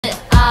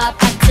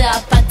파트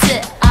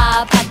아파트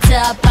아파트 아파트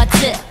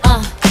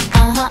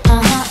아파트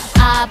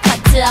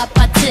아파트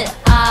아파트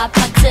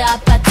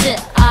아파트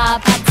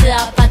아파트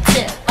아파트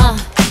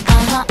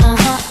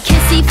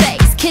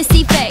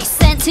kissy face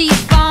sent to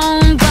your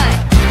phone, but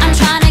I'm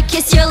tryna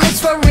kiss your lips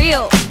for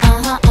real.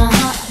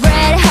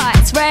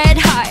 Red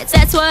hearts,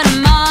 that's what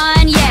I'm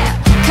on,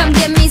 yeah. Come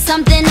give me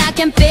something I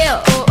can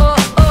feel.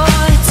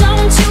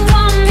 Don't you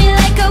want me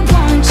like I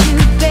want you,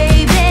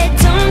 baby?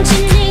 Don't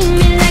you need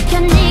me like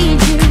I need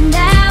you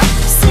now?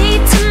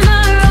 See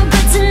tomorrow,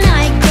 but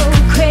tonight go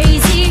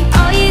crazy.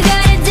 All you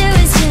gotta do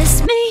is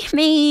just meet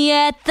me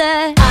at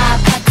the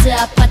아파트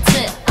아파트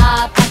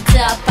아파트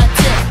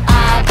아파트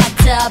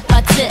아파트 아파트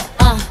아파트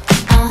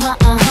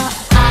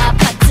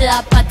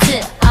아파트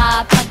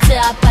아파트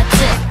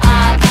아파트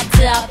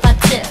아파트 아파트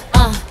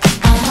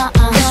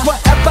It's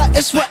whatever,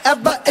 it's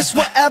whatever, it's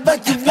whatever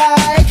you